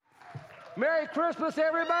Merry Christmas,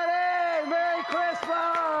 everybody! Merry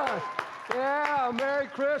Christmas! Yeah, Merry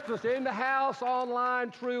Christmas. In the house,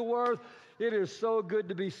 online, True Worth. It is so good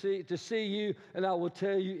to see you, and I will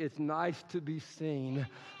tell you, it's nice to be seen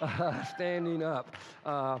standing up.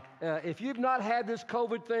 If you've not had this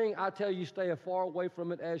COVID thing, I tell you, stay as far away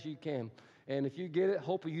from it as you can. And if you get it,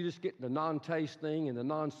 hopefully you just get the non-taste thing and the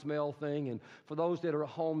non-smell thing. And for those that are at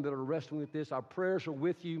home that are wrestling with this, our prayers are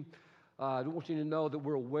with you. I want you to know that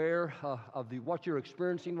we're aware of what you're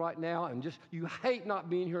experiencing right now, and just you hate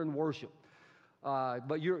not being here in worship,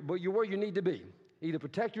 but you're where you need to be, either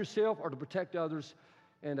protect yourself or to protect others.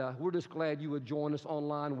 And we're just glad you would join us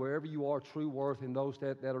online wherever you are, True Worth, and those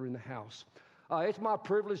that are in the house. It's my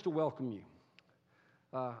privilege to welcome you.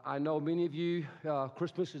 I know many of you,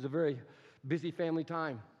 Christmas is a very busy family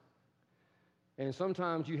time, and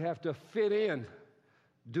sometimes you have to fit in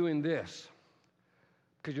doing this,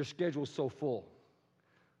 because your schedule is so full.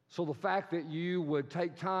 So the fact that you would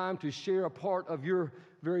take time to share a part of your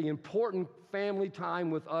very important family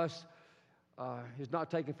time with us is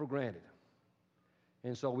not taken for granted.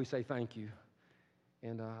 And so we say thank you.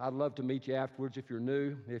 And I'd love to meet you afterwards if you're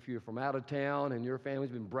new, if you're from out of town and your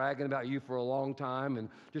family's been bragging about you for a long time, and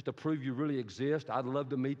just to prove you really exist, I'd love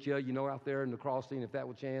to meet you, out there in the crossing if that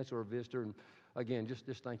were a chance, or a visitor. And again,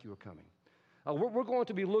 just thank you for coming. We're going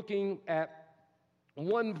to be looking at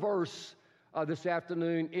one verse this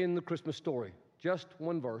afternoon in the Christmas story. Just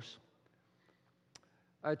one verse.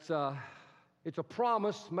 It's a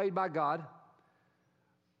promise made by God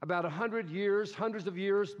about hundreds of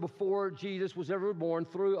years before Jesus was ever born,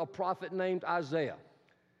 through a prophet named Isaiah.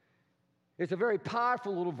 It's a very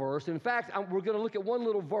powerful little verse. In fact, we're going to look at one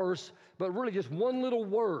little verse, but really just one little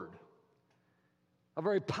word. A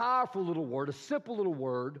very powerful little word, a simple little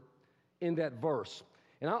word in that verse.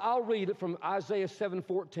 And I'll read it from Isaiah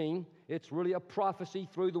 7:14. It's really a prophecy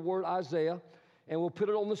through the word Isaiah, and we'll put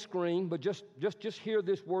it on the screen, but just hear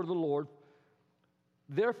this word of the Lord.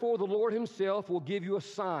 Therefore, the Lord himself will give you a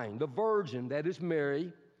sign. The virgin, that is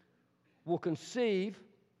Mary, will conceive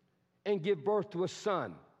and give birth to a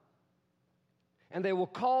son, and they will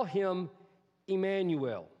call him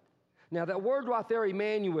Emmanuel. Now, that word right there,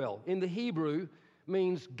 Emmanuel, in the Hebrew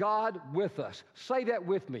means God with us. Say that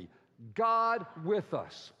with me. God with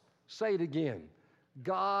us. Say it again.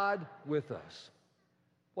 God with us.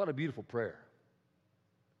 What a beautiful prayer.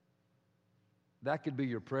 That could be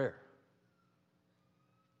your prayer.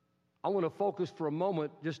 I want to focus for a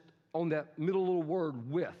moment just on that middle little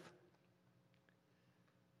word, with.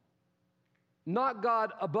 Not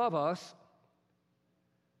God above us,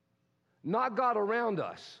 not God around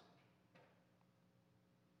us,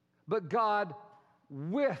 but God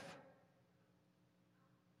with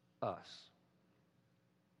us.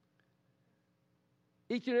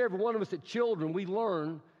 Each and every one of us as children, we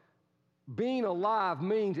learn being alive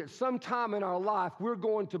means at some time in our life we're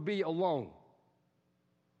going to be alone.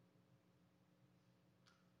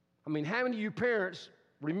 I mean, how many of you parents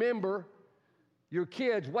remember your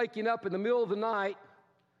kids waking up in the middle of the night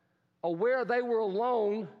aware they were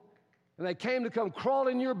alone and they came to come crawl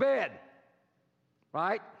in your bed,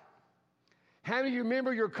 right? How many of you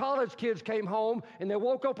remember your college kids came home and they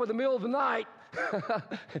woke up in the middle of the night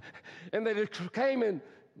and they just came in?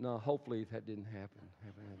 No, hopefully that didn't happen.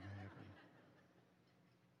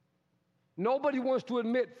 Nobody wants to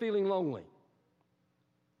admit feeling lonely.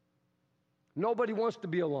 Nobody wants to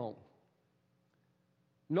be alone.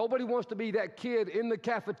 Nobody wants to be that kid in the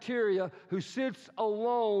cafeteria who sits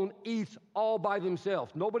alone, eats all by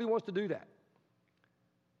themselves. Nobody wants to do that.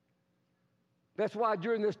 That's why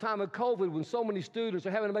during this time of COVID, when so many students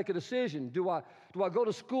are having to make a decision, do I go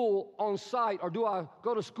to school on site or do I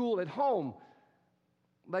go to school at home?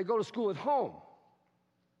 They go to school at home.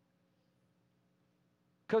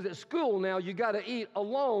 Because at school now, you got to eat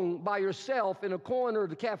alone by yourself in a corner of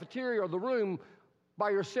the cafeteria or the room by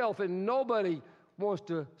yourself, and nobody wants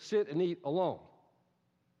to sit and eat alone.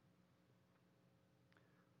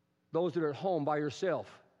 Those that are at home by yourself,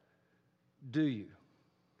 do you?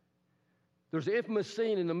 There's an infamous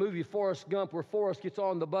scene in the movie Forrest Gump where Forrest gets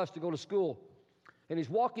on the bus to go to school, and he's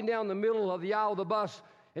walking down the middle of the aisle of the bus,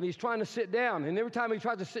 and he's trying to sit down. And every time he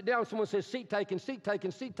tries to sit down, someone says, seat taken, seat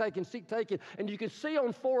taken, seat taken, seat taken. And you can see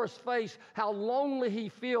on Forrest's face how lonely he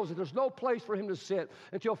feels, that there's no place for him to sit.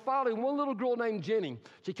 Until finally, one little girl named Jenny,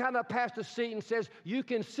 she kind of passed a seat and says, you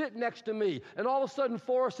can sit next to me. And all of a sudden,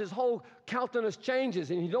 Forrest's whole countenance changes,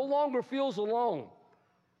 and he no longer feels alone.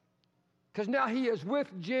 Because now he is with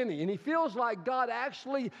Jenny, and he feels like God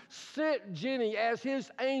actually sent Jenny as his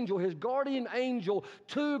angel, his guardian angel,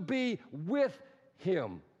 to be with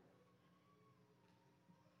him.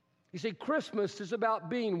 You see, Christmas is about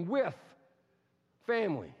being with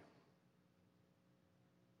family.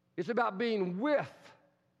 It's about being with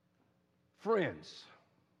friends.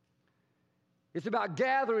 It's about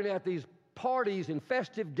gathering at these parties and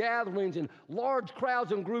festive gatherings and large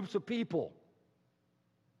crowds and groups of people.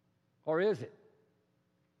 Or is it?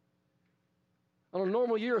 On a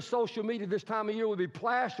normal year, social media this time of year would be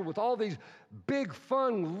plastered with all these big,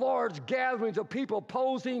 fun, large gatherings of people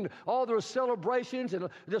posing, all their celebrations, and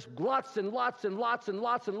just lots and lots and lots and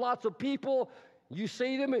lots and lots of people. You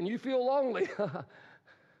see them and you feel lonely.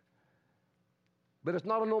 But it's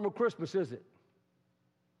not a normal Christmas, is it?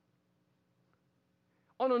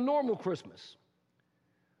 On a normal Christmas,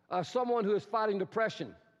 someone who is fighting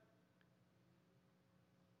depression,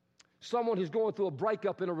 someone who's going through a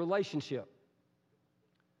breakup in a relationship,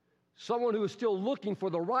 someone who is still looking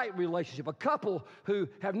for the right relationship, a couple who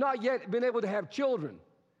have not yet been able to have children,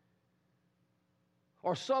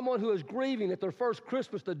 or someone who is grieving at their first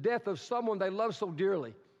Christmas the death of someone they love so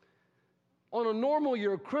dearly. On a normal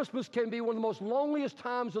year, Christmas can be one of the most loneliest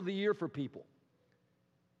times of the year for people.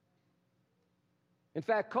 In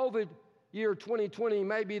fact, COVID year 2020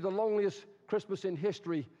 may be the loneliest Christmas in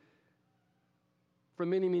history for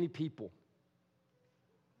many, many people.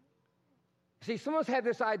 See, some of us have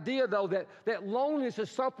this idea, though, that loneliness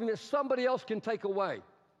is something that somebody else can take away.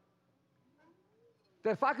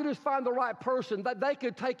 That if I could just find the right person, that they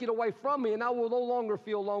could take it away from me and I will no longer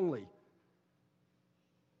feel lonely.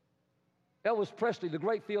 Elvis Presley, the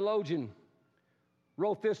great theologian,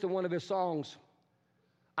 wrote this in one of his songs: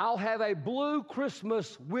 "I'll have a blue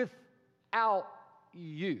Christmas without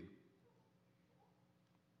you."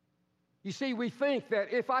 You see, we think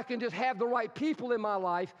that if I can just have the right people in my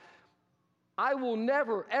life, I will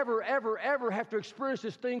never, ever, ever, ever have to experience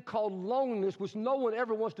this thing called loneliness, which no one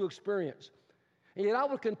ever wants to experience. And yet I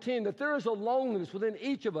would contend that there is a loneliness within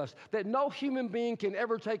each of us that no human being can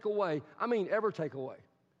ever take away. I mean, ever take away.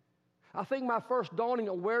 I think my first dawning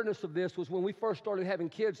awareness of this was when we first started having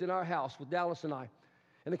kids in our house with Dallas and I.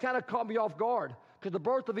 And it kind of caught me off guard, because the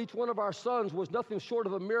birth of each one of our sons was nothing short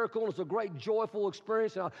of a miracle, and it was a great joyful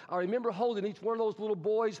experience. And I remember holding each one of those little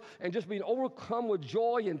boys and just being overcome with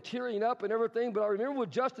joy and tearing up and everything. But I remember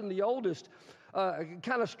with Justin, the oldest, it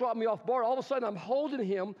kind of struck me off guard. All of a sudden, I'm holding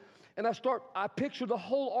him, and I picture the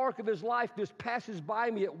whole arc of his life just passes by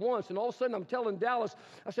me at once. And all of a sudden, I'm telling Dallas,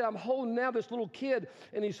 I said, I'm holding now this little kid,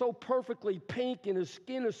 and he's so perfectly pink, and his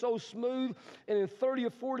skin is so smooth, and in 30 or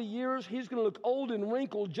 40 years, he's going to look old and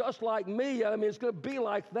wrinkled just like me. I mean, it's going to be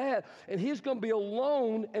like that. And he's going to be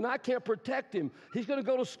alone, and I can't protect him. He's going to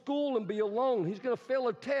go to school and be alone. He's going to fail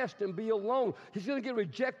a test and be alone. He's going to get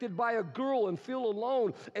rejected by a girl and feel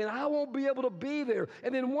alone, and I won't be able to be there.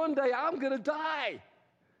 And then one day, I'm going to die.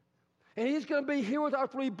 And he's going to be here with our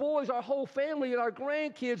 3 boys, our whole family, and our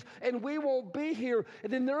grandkids, and we won't be here.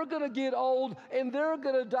 And then they're going to get old, and they're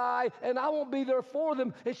going to die, and I won't be there for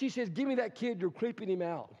them. And she says, "Give me that kid, you're creeping him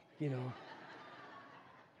out," you know.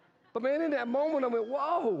 But man, in that moment, I went,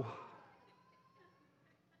 whoa.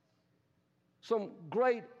 Some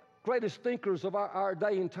greatest thinkers of our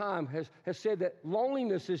day and time has said that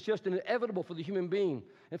loneliness is just inevitable for the human being.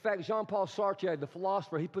 In fact, Jean-Paul Sartre, the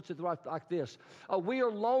philosopher, he puts it right like this: we are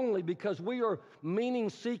lonely because we are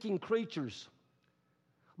meaning-seeking creatures,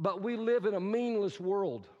 but we live in a meaningless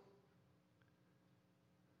world.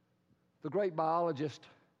 The great biologist,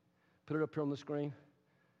 put it up here on the screen,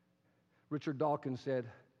 Richard Dawkins said,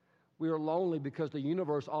 "We are lonely because the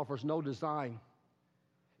universe offers no design.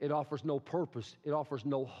 It offers no purpose. It offers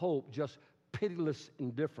no hope, just pitiless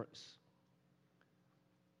indifference."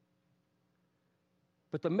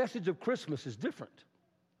 But the message of Christmas is different.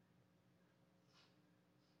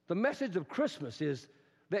 The message of Christmas is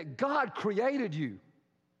that God created you.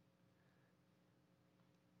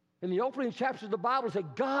 In the opening chapters of the Bible, it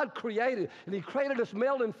said God created, and He created us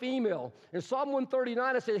male and female. In Psalm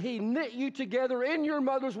 139, it said He knit you together in your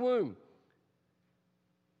mother's womb.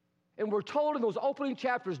 And we're told in those opening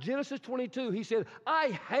chapters, Genesis 22, He said, "I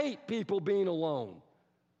hate people being alone.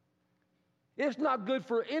 It's not good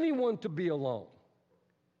for anyone to be alone."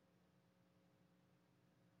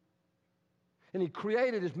 And He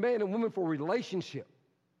created His man and woman for a relationship.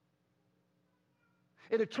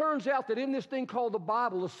 And it turns out that in this thing called the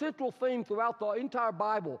Bible, the central theme throughout the entire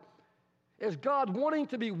Bible is God wanting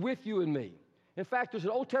to be with you and me. In fact, there's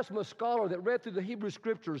an Old Testament scholar that read through the Hebrew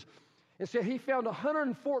Scriptures and said he found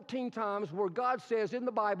 114 times where God says in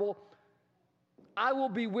the Bible, "I will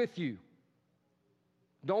be with you.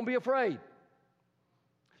 Don't be afraid.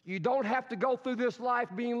 You don't have to go through this life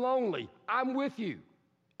being lonely. I'm with you."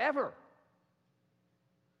 Ever.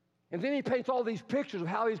 And then he paints all these pictures of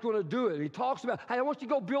how he's going to do it. He talks about, hey, I want you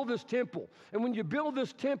to go build this temple. And when you build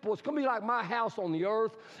this temple, it's going to be like my house on the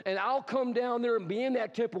earth, and I'll come down there and be in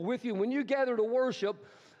that temple with you. When you gather to worship,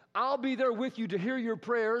 I'll be there with you to hear your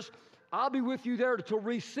prayers. I'll be with you there to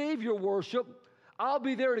receive your worship. I'll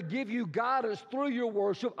be there to give you guidance through your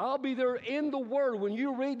worship. I'll be there in the Word. When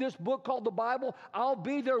you read this book called the Bible, I'll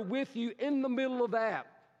be there with you in the middle of that.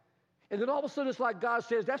 And then all of a sudden it's like God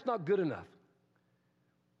says, that's not good enough.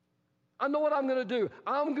 I know what I'm going to do.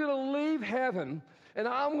 I'm going to leave heaven, and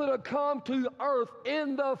I'm going to come to earth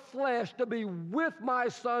in the flesh to be with my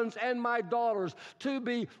sons and my daughters, to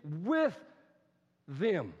be with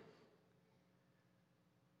them.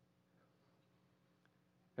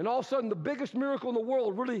 And all of a sudden, the biggest miracle in the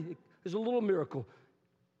world really is a little miracle.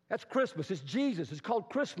 That's Christmas. It's Jesus. It's called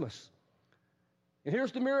Christmas. And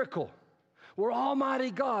here's the miracle. Where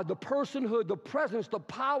Almighty God, the personhood, the presence, the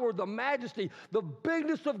power, the majesty, the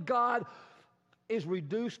bigness of God is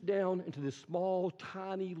reduced down into this small,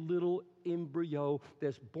 tiny little embryo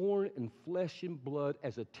that's born in flesh and blood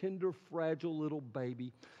as a tender, fragile little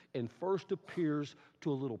baby and first appears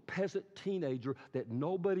to a little peasant teenager that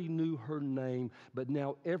nobody knew her name, but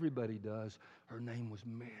now everybody does. Her name was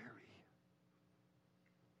Mary.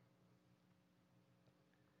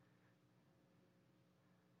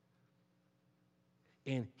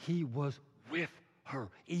 And he was with her.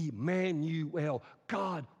 Emmanuel,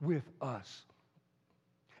 God with us.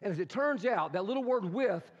 And as it turns out, that little word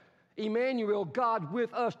with, Emmanuel, God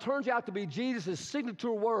with us, turns out to be Jesus'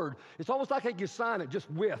 signature word. It's almost like I could sign it just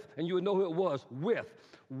with, and you would know who it was. With.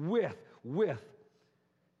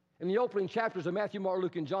 In the opening chapters of Matthew, Mark,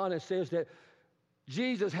 Luke, and John, it says that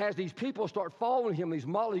Jesus has these people start following him, these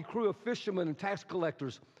motley crew of fishermen and tax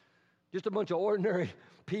collectors, just a bunch of ordinary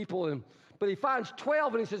people. But he finds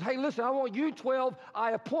 12 and he says, hey, listen, I want you 12.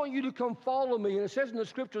 I appoint you to come follow me. And it says in the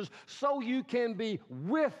scriptures, so you can be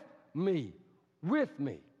with me. With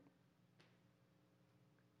me.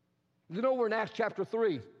 Then over in Acts chapter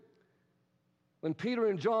 3, when Peter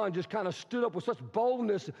and John just kind of stood up with such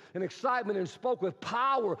boldness and excitement and spoke with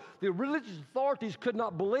power, the religious authorities could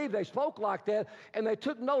not believe they spoke like that. And they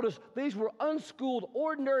took notice these were unschooled,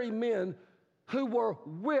 ordinary men who were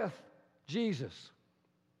with Jesus.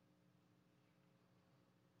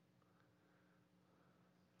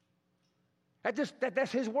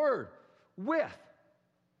 That's his word, with.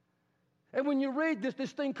 And when you read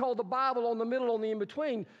this thing called the Bible on the middle, on the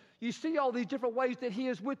in-between, you see all these different ways that he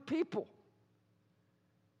is with people.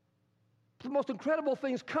 The most incredible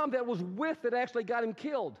things come that was with that actually got him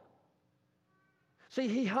killed. See,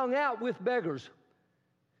 he hung out with beggars.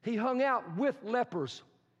 He hung out with lepers.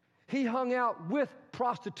 He hung out with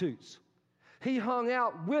prostitutes. He hung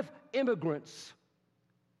out with immigrants.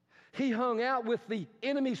 He hung out with the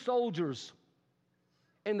enemy soldiers.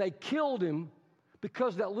 And they killed him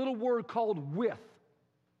because of that little word called with.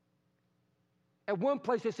 At one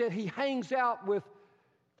place they said he hangs out with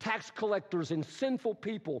tax collectors and sinful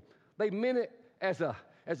people. They meant it as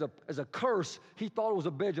a curse. He thought it was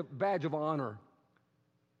a badge of honor.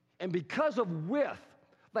 And because of with,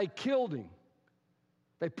 they killed him.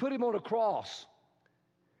 They put him on a cross.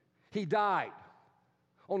 He died.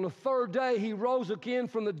 On the third day, he rose again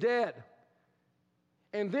from the dead.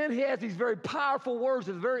 And then he has these very powerful words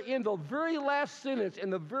at the very end, the very last sentence in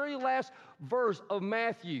the very last verse of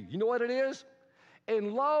Matthew. You know what it is?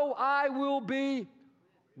 And lo, I will be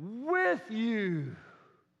with you.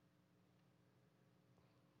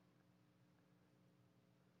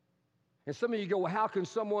 And some of you go, well, how can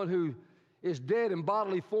someone who is dead in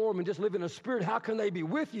bodily form and just live in a spirit, how can they be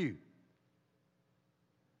with you?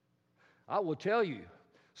 I will tell you,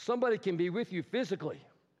 somebody can be with you physically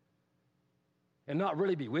and not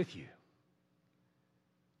really be with you.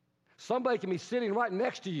 Somebody can be sitting right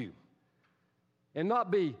next to you and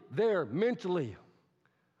not be there mentally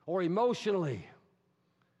or emotionally.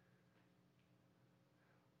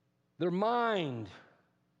 Their mind.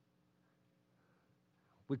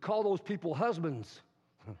 We call those people husbands.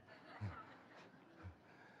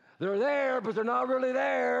 They're there, but they're not really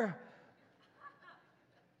there.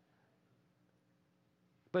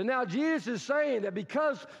 But now Jesus is saying that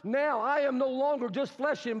because now I am no longer just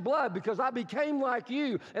flesh and blood, because I became like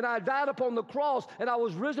you and I died upon the cross and I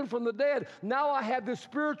was risen from the dead. Now I have this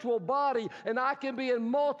spiritual body and I can be in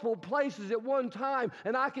multiple places at one time,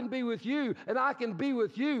 and I can be with you and I can be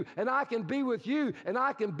with you and I can be with you and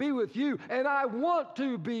I can be with you, and I want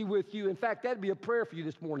to be with you. In fact, that'd be a prayer for you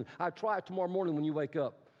this morning. I try it tomorrow morning when you wake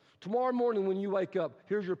up. Tomorrow morning when you wake up,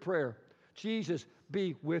 here's your prayer. Jesus,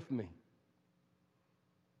 be with me.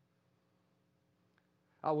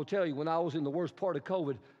 I will tell you, when I was in the worst part of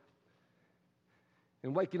COVID,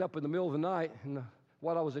 and waking up in the middle of the night and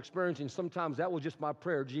what I was experiencing, sometimes that was just my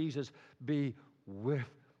prayer, Jesus, be with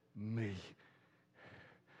me.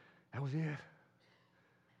 That was it.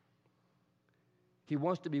 He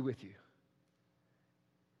wants to be with you.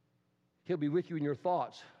 He'll be with you in your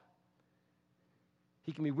thoughts.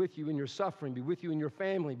 He can be with you in your suffering, be with you in your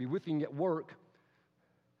family, be with you at work,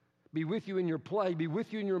 be with you in your play, be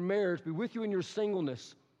with you in your marriage, be with you in your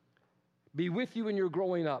singleness, be with you in your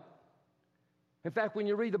growing up. In fact, when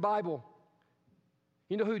you read the Bible,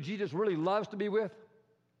 you know who Jesus really loves to be with?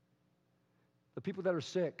 The people that are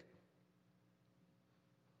sick.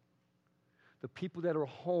 The people that are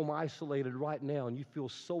home isolated right now and you feel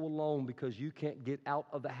so alone because you can't get out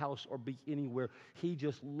of the house or be anywhere. He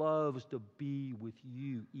just loves to be with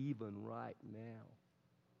you even right now.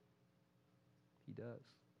 He does.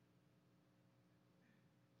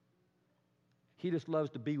 He just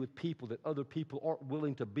loves to be with people that other people aren't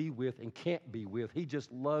willing to be with and can't be with. He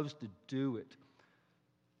just loves to do it.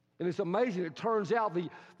 And it's amazing. It turns out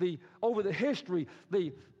over the history,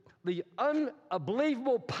 the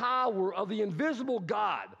unbelievable power of the invisible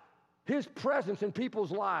God, His presence in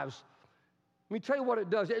people's lives. Let me tell you what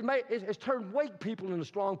it does. It's turned weak people into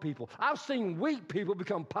strong people. I've seen weak people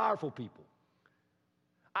become powerful people.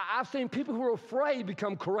 I've seen people who are afraid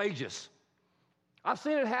become courageous. I've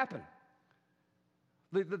seen it happen.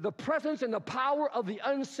 The presence and the power of the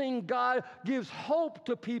unseen God gives hope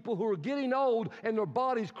to people who are getting old and their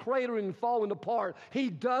bodies cratering and falling apart. He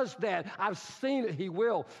does that. I've seen it. He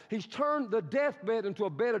will. He's turned the deathbed into a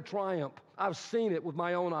bed of triumph. I've seen it with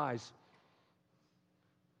my own eyes.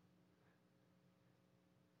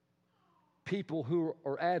 People who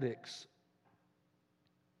are addicts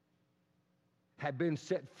have been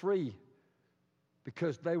set free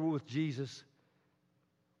because they were with Jesus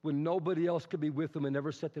when nobody else could be with them and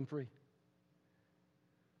never set them free.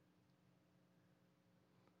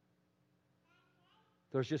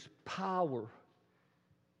 There's just power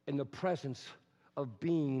in the presence of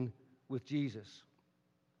being with Jesus.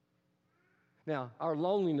 Now, our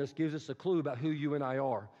loneliness gives us a clue about who you and I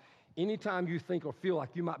are. Anytime you think or feel like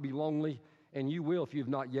you might be lonely, and you will if you've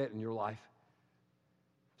not yet in your life,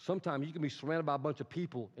 sometimes you can be surrounded by a bunch of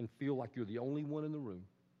people and feel like you're the only one in the room.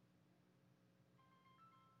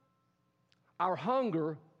 Our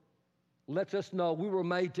hunger lets us know we were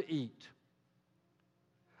made to eat.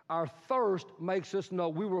 Our thirst makes us know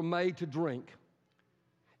we were made to drink.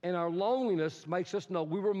 And our loneliness makes us know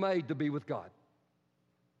we were made to be with God.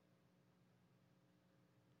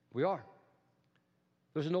 We are.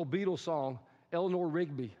 There's an old Beatles song, Eleanor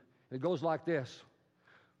Rigby, and it goes like this.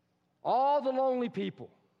 All the lonely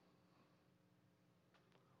people,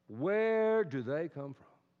 where do they come from?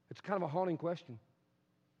 It's kind of a haunting question.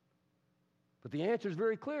 But the answer is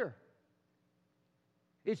very clear.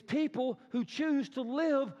 It's people who choose to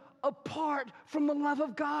live apart from the love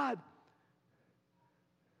of God.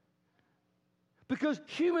 Because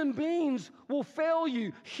human beings will fail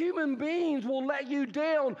you. Human beings will let you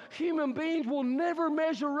down. Human beings will never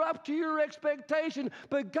measure up to your expectation.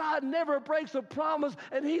 But God never breaks a promise.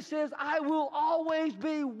 And He says, I will always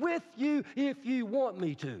be with you if you want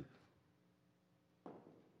me to.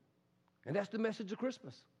 And that's the message of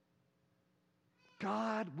Christmas.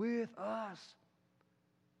 God with us.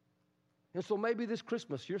 And so maybe this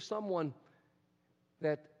Christmas, you're someone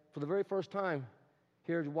that for the very first time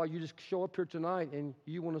here, while you just show up here tonight and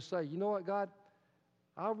you want to say, you know what, God,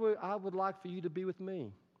 I would like for you to be with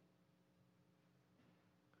me.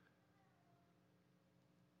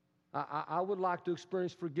 I would like to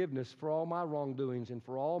experience forgiveness for all my wrongdoings and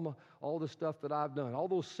for all the stuff that I've done. All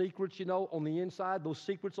those secrets, on the inside, those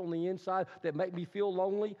secrets on the inside that make me feel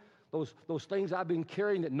lonely. Those things I've been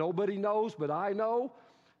carrying that nobody knows, but I know.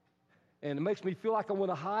 And it makes me feel like I want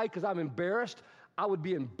to hide because I'm embarrassed. I would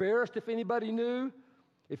be embarrassed if anybody knew,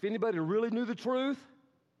 if anybody really knew the truth.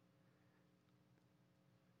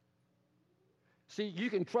 See, you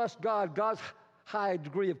can trust God. God's high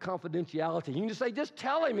degree of confidentiality. You can just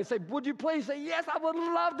tell Him and say, would you please say, yes, I would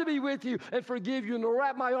love to be with you and forgive you and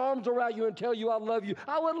wrap my arms around you and tell you I love you.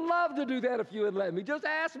 I would love to do that if you would let me. Just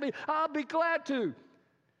ask me. I'll be glad to.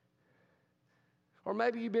 Or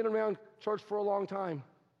maybe you've been around church for a long time.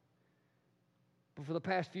 But for the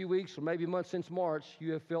past few weeks or maybe months since March,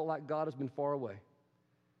 you have felt like God has been far away.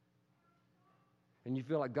 And you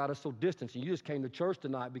feel like God is so distant. And you just came to church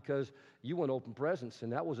tonight because you want open presents.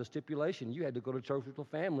 And that was a stipulation. You had to go to church with your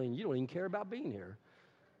family and you don't even care about being here.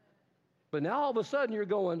 But now all of a sudden you're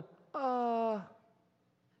going, I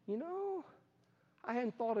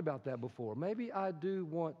hadn't thought about that before. Maybe I do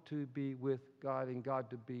want to be with God and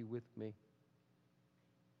God to be with me.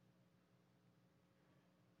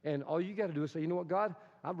 And all you got to do is say, you know what, God,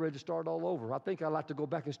 I'm ready to start all over. I think I'd like to go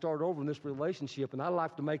back and start over in this relationship, and I'd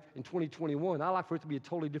like to make in 2021, I'd like for it to be a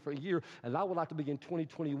totally different year, and I would like to begin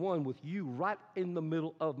 2021 with you right in the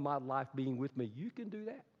middle of my life being with me. You can do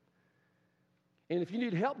that. And if you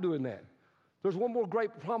need help doing that, there's one more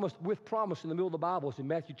great promise in the middle of the Bible. It's in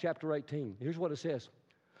Matthew chapter 18. Here's what it says.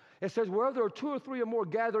 It says, wherever there are 2 or 3 or more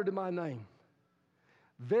gathered in my name,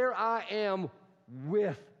 there I am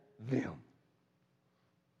with them.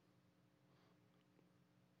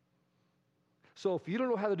 So if you don't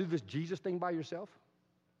know how to do this Jesus thing by yourself,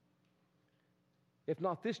 if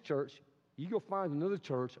not this church, you go find another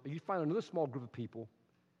church, or you find another small group of people,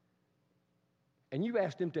 and you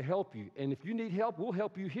ask them to help you. And if you need help, we'll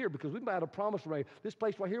help you here, because we've got a promise right. This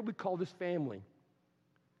place right here, we call this family.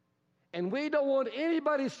 And we don't want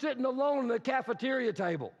anybody sitting alone at the cafeteria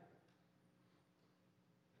table.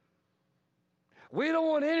 We don't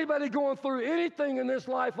want anybody going through anything in this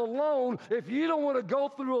life alone if you don't want to go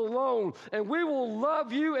through alone. And we will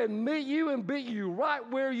love you and meet you and beat you right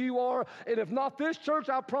where you are. And if not this church,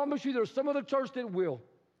 I promise you there's some other church that will.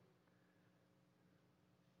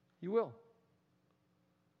 You will.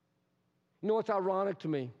 You know what's ironic to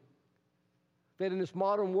me? That in this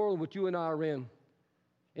modern world which you and I are in,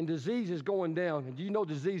 and disease is going down. And do you know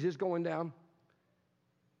disease is going down?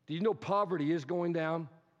 Do you know poverty is going down?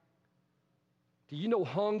 Do you know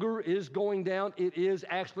hunger is going down? It is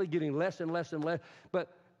actually getting less and less and less.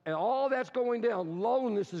 And all that's going down,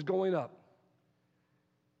 loneliness is going up.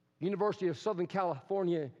 University of Southern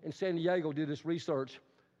California in San Diego did this research,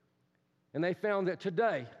 and they found that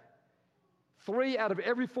today, 3 out of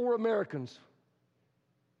every 4 Americans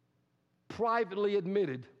privately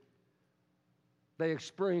admitted they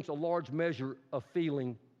experience a large measure of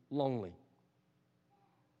feeling lonely.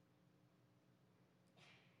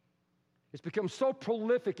 It's become so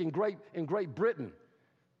prolific in Great Britain,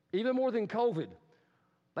 even more than COVID.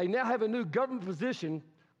 They now have a new government position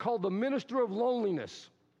called the Minister of Loneliness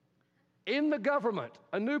in the government,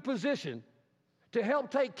 a new position to help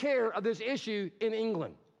take care of this issue in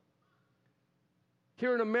England.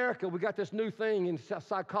 Here in America, we got this new thing in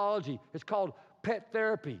psychology. It's called pet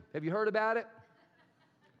therapy. Have you heard about it?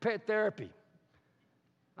 Pet therapy.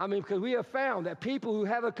 I mean, because we have found that people who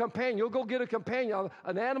have a companion, you'll go get a companion,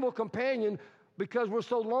 an animal companion, because we're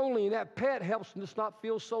so lonely, and that pet helps us not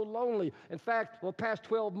feel so lonely. In fact, the past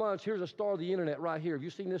 12 months, here's a star of the internet right here. Have you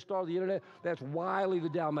seen this star of the internet? That's Wiley the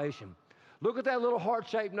Dalmatian. Look at that little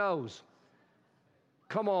heart-shaped nose.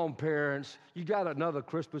 Come on, parents. You got another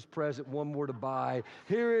Christmas present, one more to buy.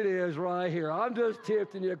 Here it is right here. I'm just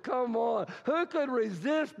tempting you. Come on. Who could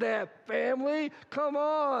resist that, family? Come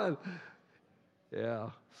on. Yeah,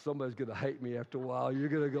 somebody's going to hate me after a while. You're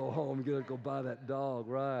going to go home. You're going to go buy that dog,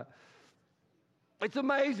 right? It's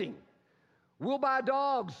amazing. We'll buy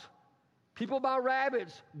dogs. People buy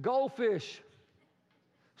rabbits, goldfish.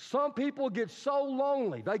 Some people get so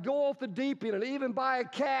lonely, they go off the deep end and even buy a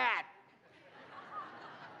cat.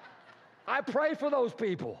 I pray for those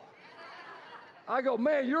people. I go,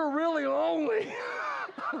 man, you're really lonely.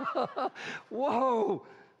 Whoa.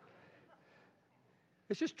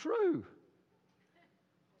 It's just true.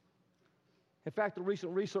 In fact, the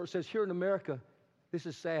recent research says here in America, this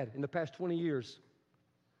is sad, in the past 20 years,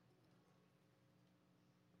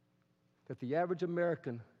 that the average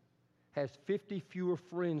American has 50 fewer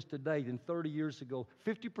friends today than 30 years ago,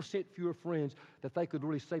 50% fewer friends that they could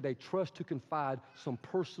really say they trust to confide some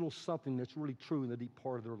personal something that's really true in the deep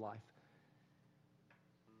part of their life.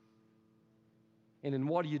 And then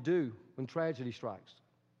what do you do when tragedy strikes?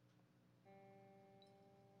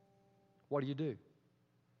 What do you do?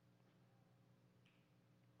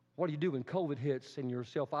 What do you do when COVID hits and you're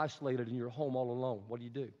self-isolated and you're home all alone? What do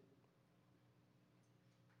you do?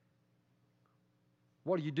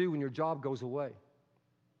 What do you do when your job goes away?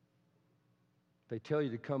 They tell you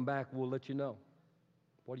to come back, we'll let you know.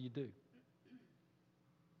 What do you do?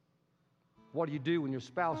 What do you do when your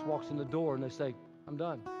spouse walks in the door and they say, I'm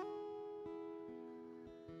done.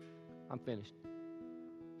 I'm finished.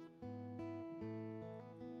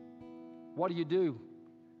 What do you do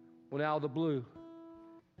when out of the blue,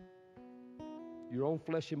 your own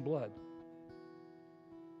flesh and blood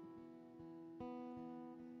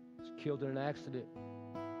is killed in an accident,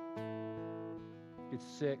 gets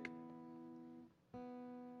sick,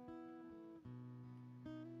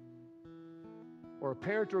 or a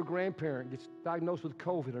parent or a grandparent gets diagnosed with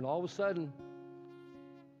COVID, and all of a sudden,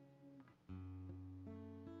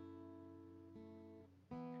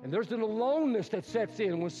 and there's an aloneness that sets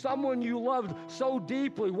in when someone you loved so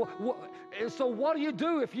deeply. And so what do you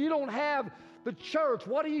do if you don't have the church?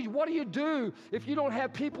 What do you do if you don't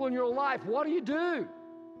have people in your life? What do you do?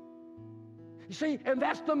 You see, and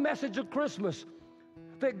that's the message of Christmas.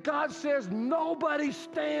 That God says nobody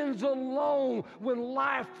stands alone when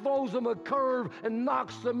life throws them a curve and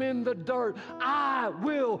knocks them in the dirt. I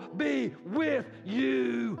will be with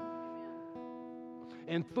you.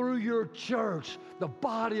 And through your church, the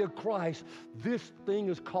body of Christ, this thing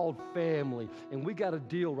is called family. And we got a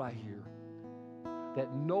deal right here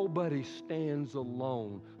that nobody stands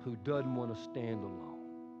alone who doesn't want to stand alone.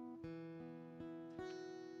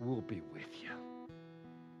 We'll be with you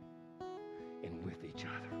and with each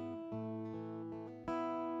other.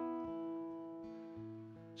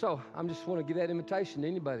 So I just want to give that invitation to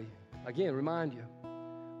anybody. Again, remind you,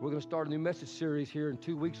 we're going to start a new message series here in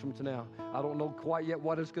 2 weeks from now. I don't know quite yet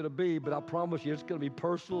what it's going to be, but I promise you it's going to be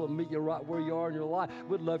personal and meet you right where you are in your life.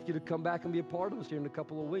 We'd love for you to come back and be a part of us here in a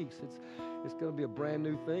couple of weeks. It's going to be a brand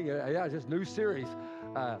new thing. Yeah, it's just new series.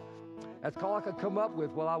 That's all I could come up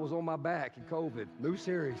with while I was on my back in COVID. New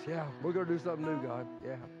series, yeah. We're going to do something new, God.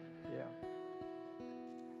 Yeah.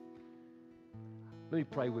 Let me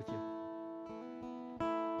pray with you.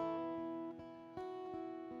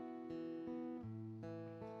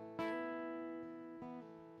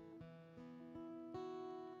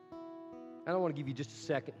 And I want to give you just a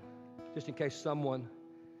second, just in case someone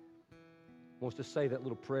wants to say that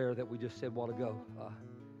little prayer that we just said a while ago.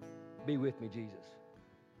 Be with me, Jesus.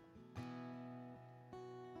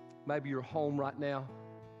 Maybe you're home right now.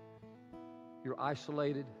 You're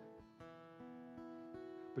isolated,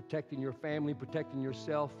 protecting your family, protecting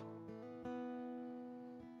yourself.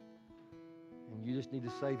 And you just need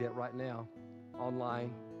to say that right now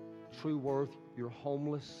online. True Worth, you're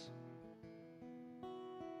homeless.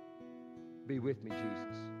 Be with me,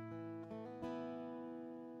 Jesus.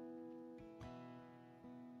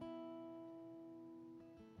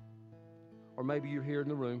 Or maybe you're here in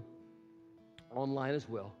the room, online as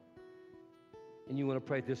well, and you want to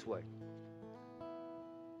pray it this way.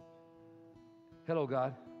 Hello,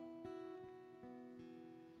 God.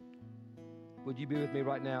 Would you be with me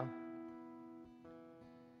right now?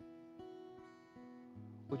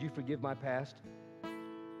 Would you forgive my past?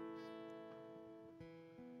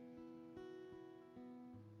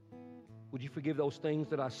 Would you forgive those things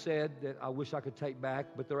that I said that I wish I could take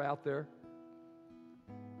back, but they're out there?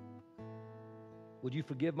 Would you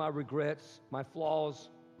forgive my regrets, my flaws,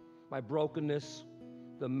 my brokenness,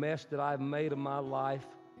 the mess that I've made of my life?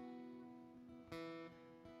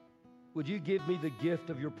 Would you give me the gift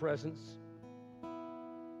of your presence?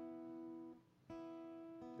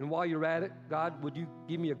 And while you're at it, God, would you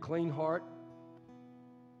give me a clean heart?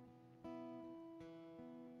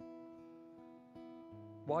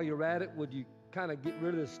 While you're at it, would you kind of get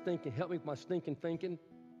rid of this thinking, help me with my stinking thinking?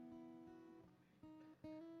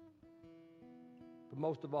 But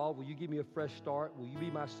most of all, will you give me a fresh start? Will you be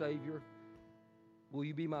my Savior? Will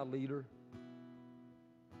you be my leader?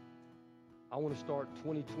 I want to start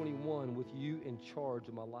 2021 with you in charge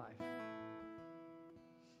of my life.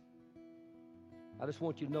 I just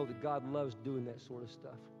want you to know that God loves doing that sort of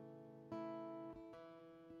stuff.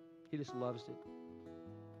 He just loves it.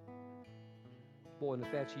 Boy, and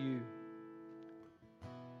if that's you,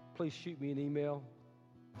 please shoot me an email.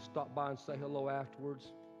 Stop by and say hello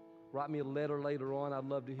afterwards. Write me a letter later on. I'd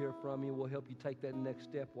love to hear from you. We'll help you take that next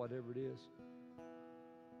step, whatever it is.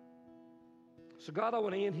 So God, I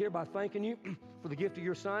want to end here by thanking you for the gift of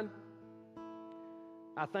your Son.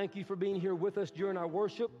 I thank you for being here with us during our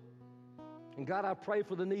worship. And God, I pray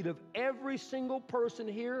for the need of every single person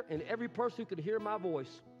here and every person who could hear my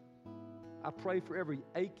voice. I pray for every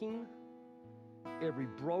aching, every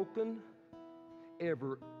broken,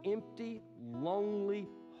 every empty, lonely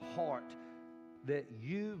heart, that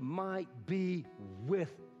you might be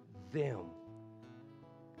with them.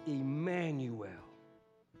 Emmanuel.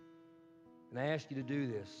 And I ask you to do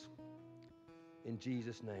this in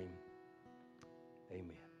Jesus' name.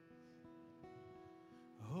 Amen.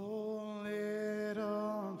 Oh,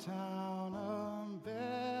 little town of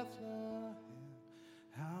Bethlehem,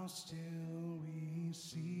 how still we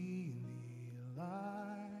see thee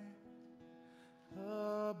lie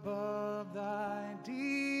above thy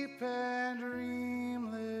deep and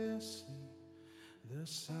dreamless sea. The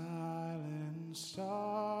silent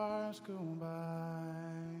stars go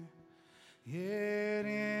by, yet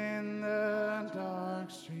in the dark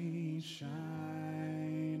street shineth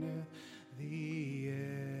the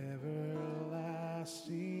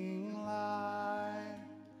everlasting light.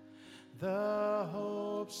 The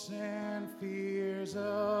hopes and fears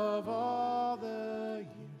of all the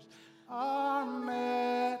years are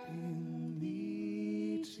met in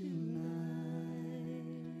thee tonight.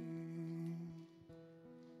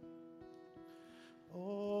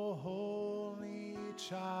 O holy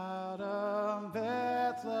child of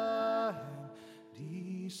Bethlehem,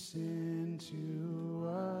 descend to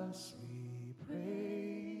us, we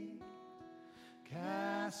pray.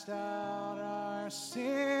 Cast out our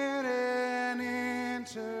sin and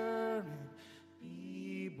enter in.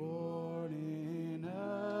 Be born in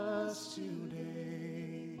us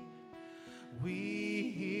today.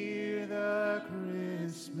 We hear the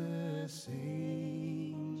Christmas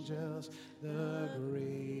angels, the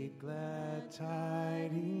great glad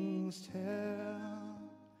tidings tell.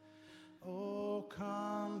 Oh,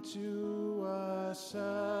 come to us,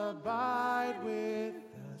 abide with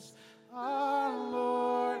us, our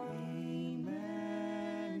Lord Emmanuel.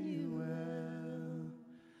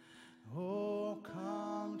 Oh,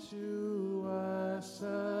 come to us,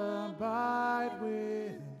 abide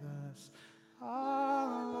with us,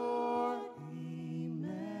 our Lord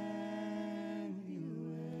Emmanuel.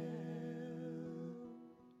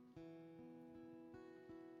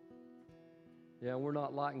 Yeah, we're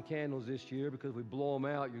not lighting candles this year because we blow them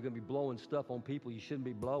out. You're going to be blowing stuff on people you shouldn't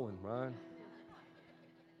be blowing, right?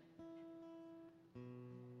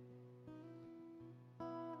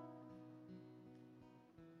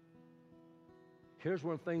 Here's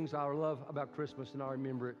one of the things I love about Christmas, and I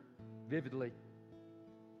remember it vividly.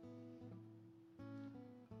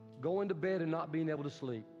 Going to bed and not being able to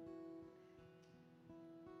sleep.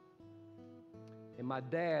 And my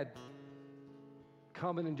dad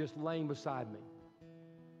coming and just laying beside me.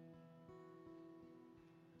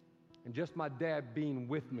 And just my dad being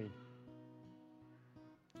with me.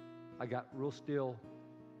 I got real still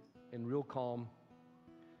and real calm,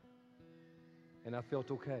 and I felt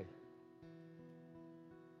okay.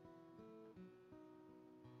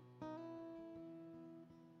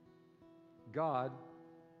 God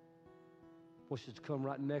wants to come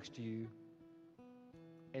right next to you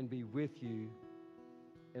and be with you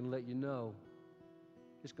and let you know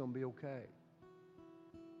it's going to be okay.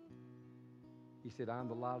 He said, I'm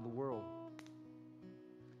the light of the world.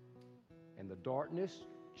 And the darkness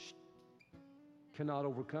cannot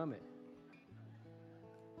overcome it.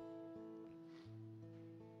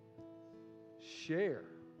 Share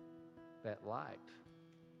that light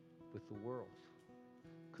with the world.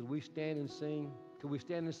 Could we stand and sing? Could we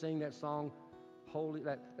stand and sing that song, Holy,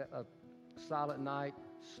 that Silent Night,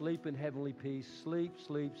 sleep in heavenly peace, sleep,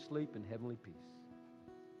 sleep, sleep in heavenly peace.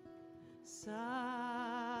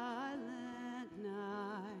 Silent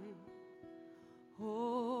night,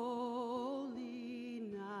 holy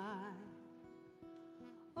night,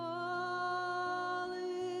 all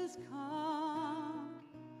is calm,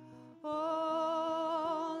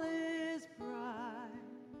 all is bright,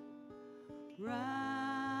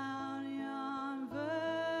 round yon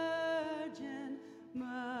virgin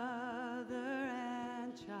mother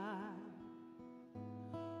and child.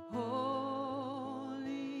 Holy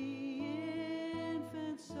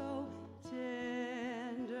infant, so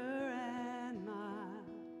tender and mild,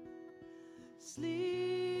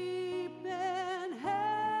 sleep in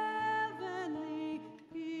heavenly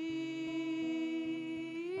peace,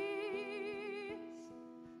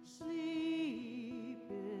 sleep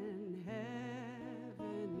in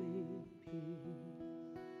heavenly peace.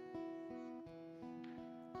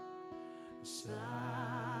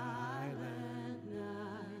 Silent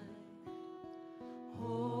night,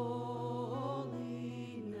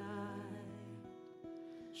 holy night,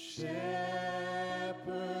 shepherds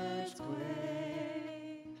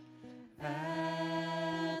quake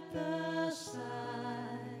at the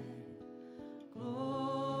sight,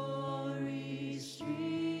 glory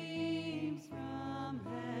streams from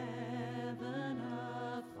heaven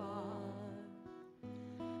afar,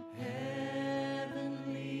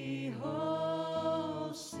 heavenly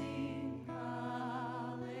hosts sing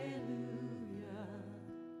hallelujah.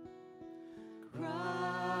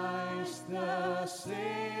 Christ the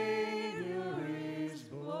Savior is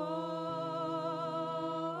born.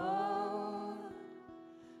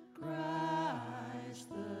 Christ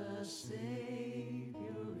the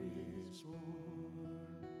Savior is born.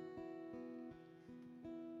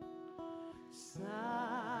 Silent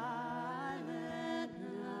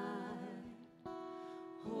night,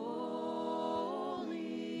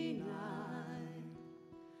 holy night,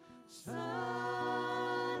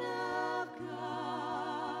 Son of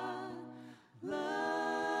God,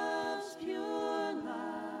 love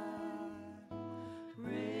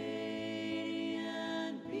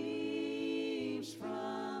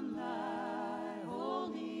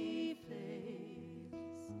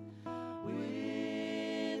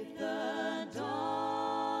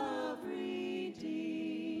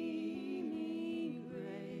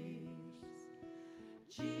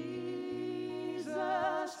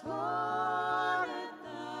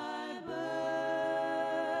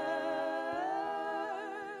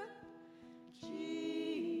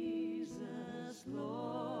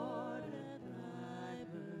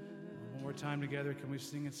more time together. Can we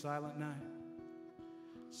sing it Silent Night?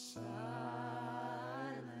 Silent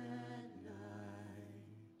night,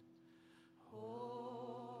 holy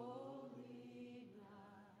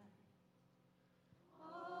night,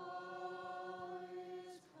 all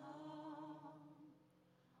is calm,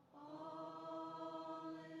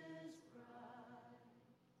 all is bright,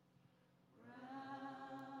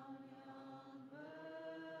 round young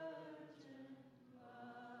virgin,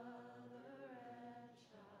 mother and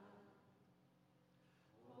child.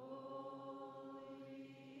 Holy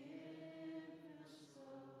infant, so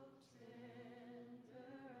tender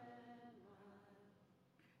and mild,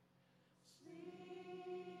 sleep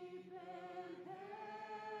in heavenly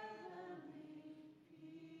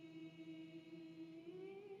peace.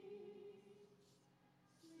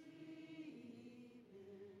 Sleep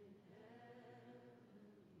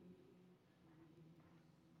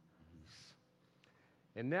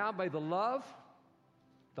in And now may the love,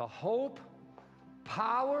 the hope,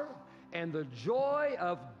 power, and the joy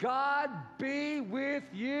of God be with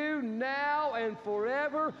you now and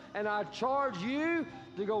forever. And I charge you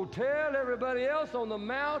to go tell everybody else on the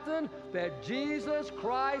mountain that Jesus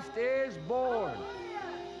Christ is born.